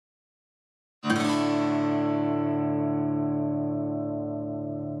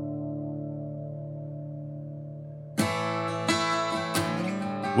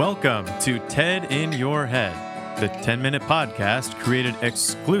Welcome to TED in Your Head, the 10-minute podcast created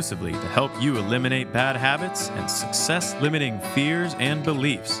exclusively to help you eliminate bad habits and success-limiting fears and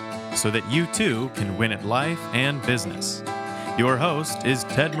beliefs so that you too can win at life and business. Your host is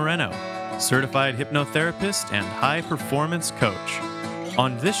Ted Moreno, certified hypnotherapist and high-performance coach.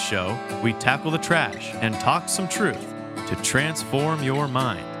 On this show, we tackle the trash and talk some truth to transform your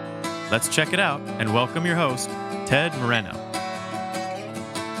mind. Let's check it out and welcome your host, Ted Moreno.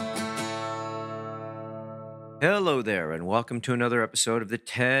 Hello there, and welcome to another episode of the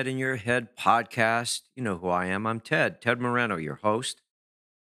TED in Your Head podcast. You know who I am. I'm Ted Moreno, your host.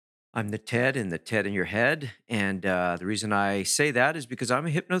 I'm the TED in the TED in Your Head. And the reason I say that is because I'm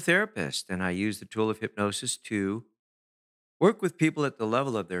a hypnotherapist and I use the tool of hypnosis to work with people at the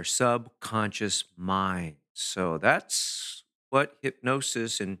level of their subconscious mind. So that's what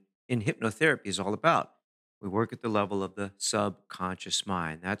hypnosis and in hypnotherapy is all about. We work at the level of the subconscious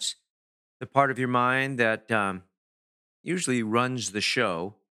mind. That's the part of your mind that usually runs the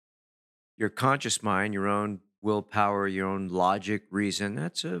show. Your conscious mind, your own willpower, your own logic, reason,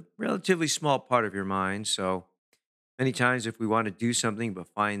 that's a relatively small part of your mind. So many times, if we want to do something but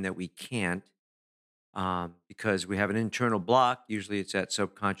find that we can't because we have an internal block, usually it's that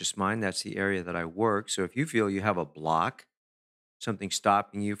subconscious mind. That's the area that I work. So if you feel you have a block, something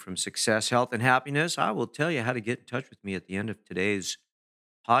stopping you from success, health, and happiness, I will tell you how to get in touch with me at the end of today's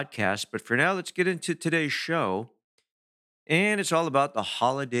podcast. But for now, let's get into today's show. And it's all about the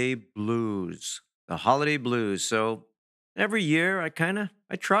holiday blues. The holiday blues. So every year I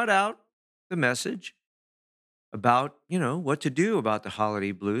trot out the message about, what to do about the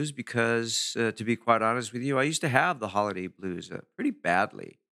holiday blues because to be quite honest with you, I used to have the holiday blues pretty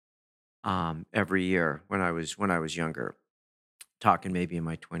badly every year when I was younger, talking maybe in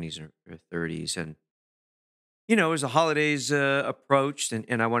my 20s or 30s. And as the holidays approached,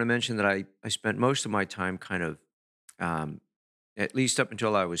 and I want to mention that I spent most of my time kind of um, at least up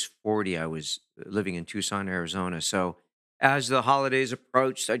until I was 40, I was living in Tucson, Arizona. So as the holidays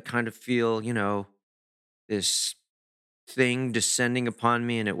approached, I'd kind of feel, this thing descending upon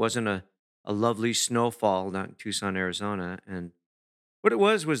me. And it wasn't a lovely snowfall down in Tucson, Arizona. And what it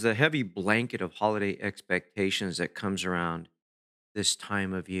was the heavy blanket of holiday expectations that comes around this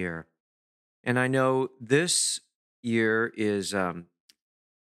time of year. And I know this year is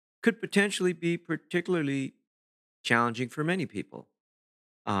could potentially be particularly challenging for many people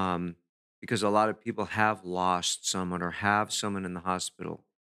um, because a lot of people have lost someone or have someone in the hospital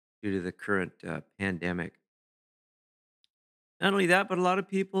due to the current pandemic. Not only that, but a lot of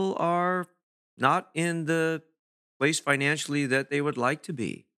people are not in the place financially that they would like to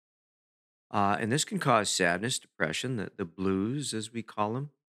be. And this can cause sadness, depression, the blues, as we call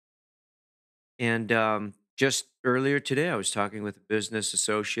them. And just earlier today, I was talking with a business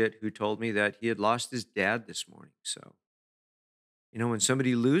associate who told me that he had lost his dad this morning. So, when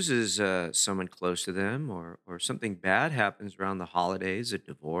somebody loses someone close to them or something bad happens around the holidays, a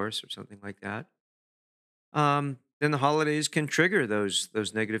divorce or something like that, then the holidays can trigger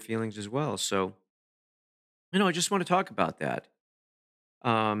those negative feelings as well. So, I just want to talk about that.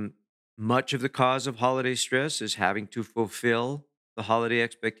 Um, Much of the cause of holiday stress is having to fulfill the holiday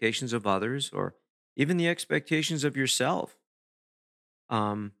expectations of others or even the expectations of yourself.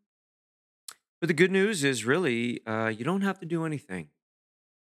 Um, but the good news is really you don't have to do anything.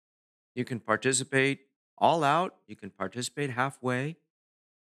 You can participate all out. You can participate halfway.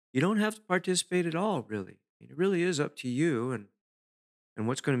 You don't have to participate at all, really. It really is up to you and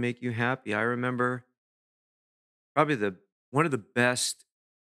what's going to make you happy. I remember probably the one of the best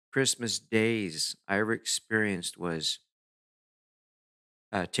Christmas days I ever experienced was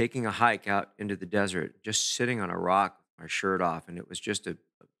taking a hike out into the desert, just sitting on a rock with my shirt off, and it was just a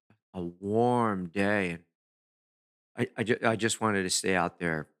warm day, and I just wanted to stay out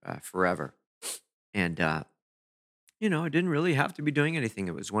there forever. And I didn't really have to be doing anything.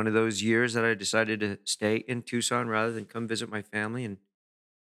 It was one of those years that I decided to stay in Tucson rather than come visit my family. And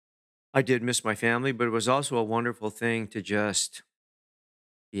I did miss my family, but it was also a wonderful thing to just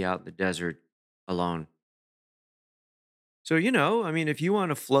be out in the desert alone. So, I mean, if you want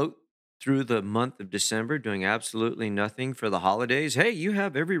to float through the month of December doing absolutely nothing for the holidays, hey, you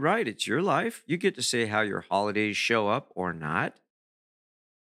have every right. It's your life. You get to say how your holidays show up or not.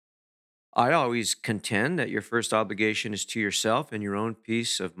 I always contend that your first obligation is to yourself and your own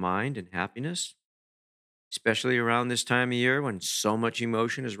peace of mind and happiness, especially around this time of year when so much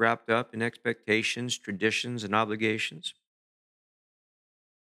emotion is wrapped up in expectations, traditions, and obligations.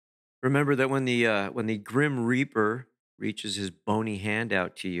 Remember that when the grim reaper reaches his bony hand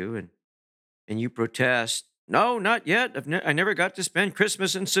out to you and you protest, No, not yet. I never got to spend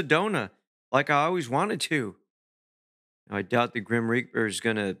Christmas in Sedona like I always wanted to. I doubt the Grim Reaper is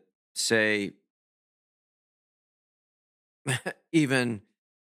going to say, even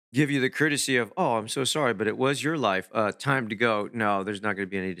give you the courtesy of, oh, I'm so sorry, but it was your life. Time to go. No, there's not going to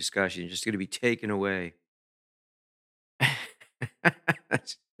be any discussion. You're just going to be taken away.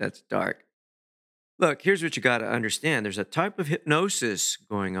 That's dark. Look, here's what you got to understand. There's a type of hypnosis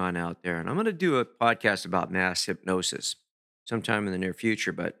going on out there, and I'm going to do a podcast about mass hypnosis sometime in the near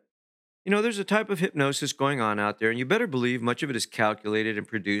future. But there's a type of hypnosis going on out there, and you better believe much of it is calculated and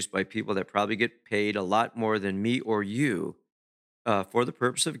produced by people that probably get paid a lot more than me or you for the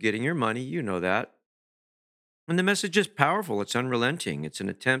purpose of getting your money. You know that. And the message is powerful. It's unrelenting. It's an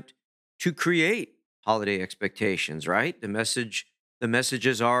attempt to create holiday expectations, right? The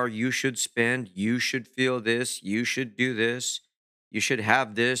messages are you should spend, you should feel this, you should do this, you should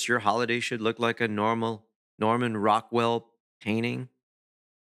have this, your holiday should look like a normal Norman Rockwell painting.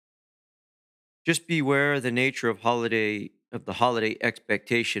 Just beware the nature of the holiday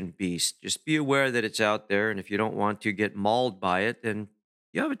expectation beast. Just be aware that it's out there, and if you don't want to get mauled by it, then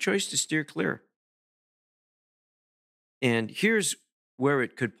you have a choice to steer clear. And here's where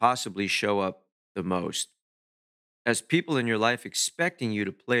it could possibly show up the most as people in your life expecting you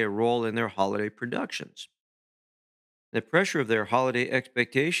to play a role in their holiday productions. The pressure of their holiday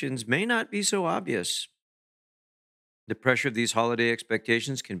expectations may not be so obvious. The pressure of these holiday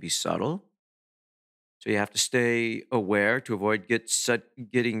expectations can be subtle, so you have to stay aware to avoid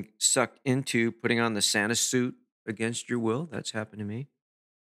getting sucked into putting on the Santa suit against your will. That's happened to me.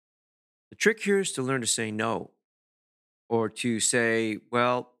 The trick here is to learn to say no, or to say,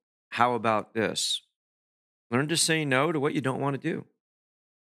 well, how about this? Learn to say no to what you don't want to do.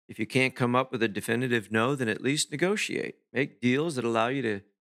 If you can't come up with a definitive no, then at least negotiate. Make deals that allow you to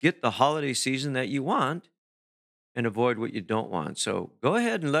get the holiday season that you want and avoid what you don't want. So go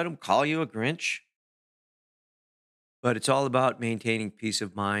ahead and let them call you a Grinch. But it's all about maintaining peace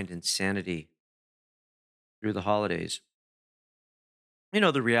of mind and sanity through the holidays.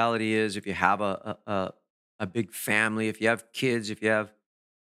 The reality is if you have a big family, if you have kids, if you have,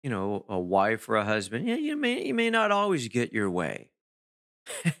 a wife or a husband, yeah, you may not always get your way.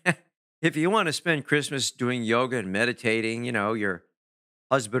 If you want to spend Christmas doing yoga and meditating, your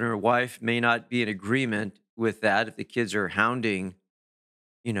husband or wife may not be in agreement with that if the kids are hounding,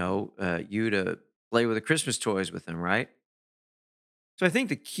 you to play with the Christmas toys with them, right? So I think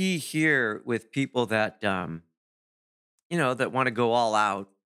the key here with people that, that want to go all out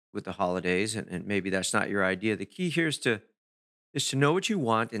with the holidays, and maybe that's not your idea. The key here is to know what you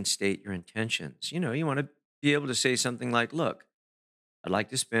want and state your intentions. You want to be able to say something like, look, I'd like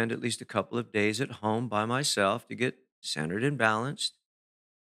to spend at least a couple of days at home by myself to get centered and balanced.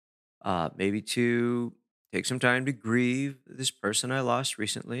 Maybe to take some time to grieve this person I lost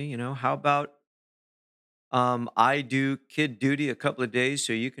recently. How about I do kid duty a couple of days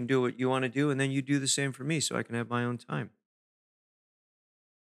so you can do what you want to do, and then you do the same for me so I can have my own time.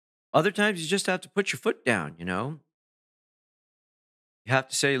 Other times you just have to put your foot down. You have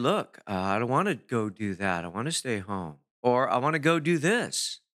to say, look, I don't want to go do that. I want to stay home. Or I want to go do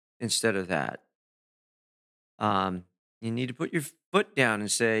this instead of that. You need to put your foot down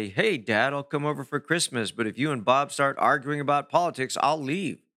and say, hey, Dad, I'll come over for Christmas. But if you and Bob start arguing about politics, I'll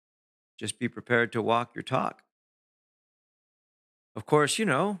leave. Just be prepared to walk your talk. Of course,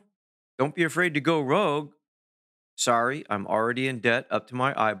 don't be afraid to go rogue. Sorry, I'm already in debt up to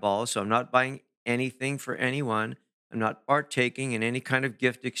my eyeballs, so I'm not buying anything for anyone. I'm not partaking in any kind of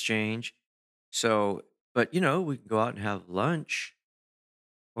gift exchange. So, but we can go out and have lunch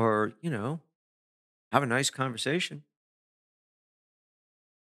or, have a nice conversation.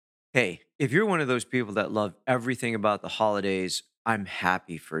 Hey, if you're one of those people that love everything about the holidays, I'm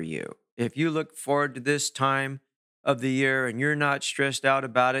happy for you. If you look forward to this time of the year and you're not stressed out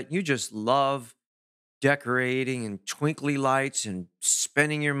about it, you just love decorating and twinkly lights and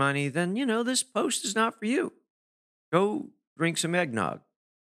spending your money, then, this post is not for you. Go drink some eggnog.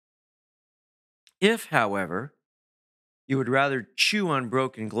 If, however, you would rather chew on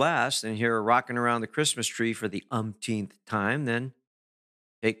broken glass than hear rocking around the Christmas tree for the umpteenth time, then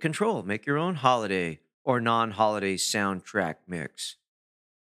take control. Make your own holiday or non holiday soundtrack mix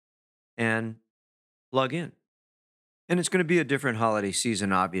and plug in. And it's going to be a different holiday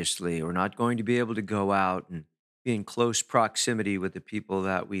season, obviously. We're not going to be able to go out and be in close proximity with the people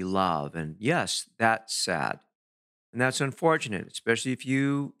that we love. And yes, that's sad. And that's unfortunate, especially if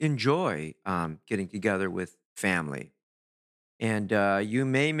you enjoy getting together with family. And you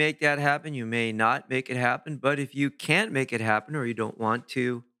may make that happen. You may not make it happen. But if you can't make it happen or you don't want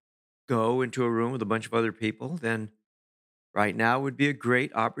to go into a room with a bunch of other people, then right now would be a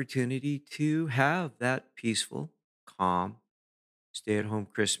great opportunity to have that peaceful, calm, stay at home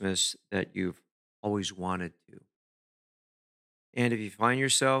Christmas that you've always wanted to. And if you find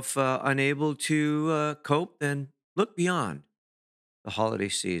yourself unable to cope, then look beyond the holiday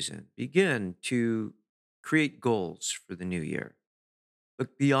season. Begin to create goals for the new year.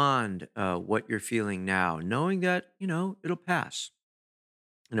 Look beyond what you're feeling now, knowing that, it'll pass.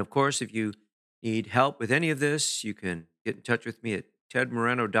 And of course, if you need help with any of this, you can get in touch with me at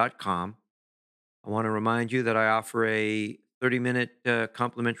tedmoreno.com. I want to remind you that I offer a 30-minute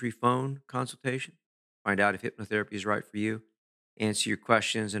complimentary phone consultation. Find out if hypnotherapy is right for you, answer your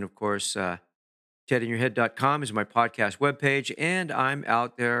questions. And of course, tedinyourhead.com is my podcast webpage. And I'm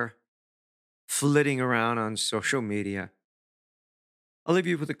out there flitting around on social media. I'll leave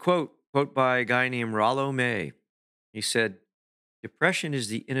you with a quote by a guy named Rollo May. He said, "Depression is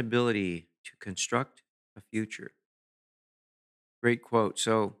the inability to construct a future." Great quote.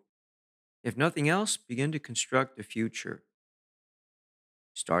 So, if nothing else, begin to construct a future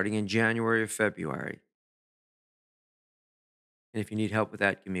starting in January or February. And if you need help with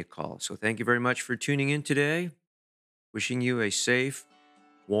that, give me a call. So, thank you very much for tuning in today. Wishing you a safe,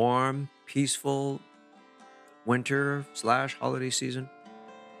 warm, peaceful winter/holiday season.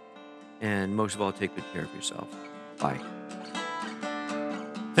 And most of all, take good care of yourself. Bye.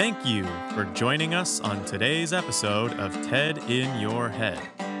 Thank you for joining us on today's episode of TED in Your Head.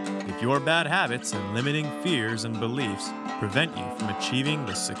 If your bad habits and limiting fears and beliefs prevent you from achieving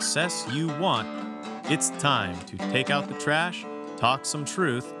the success you want, it's time to take out the trash, talk some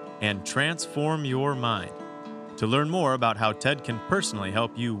truth, and transform your mind. To learn more about how TED can personally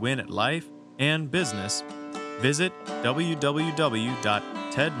help you win at life and business, visit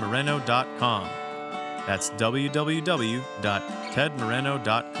www.tedmoreno.com. That's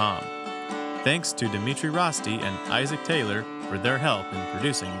www.tedmoreno.com. Thanks to Dimitri Rosti and Isaac Taylor for their help in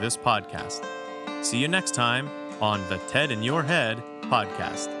producing this podcast. See you next time on the TED in Your Head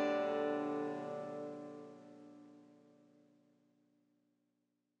podcast.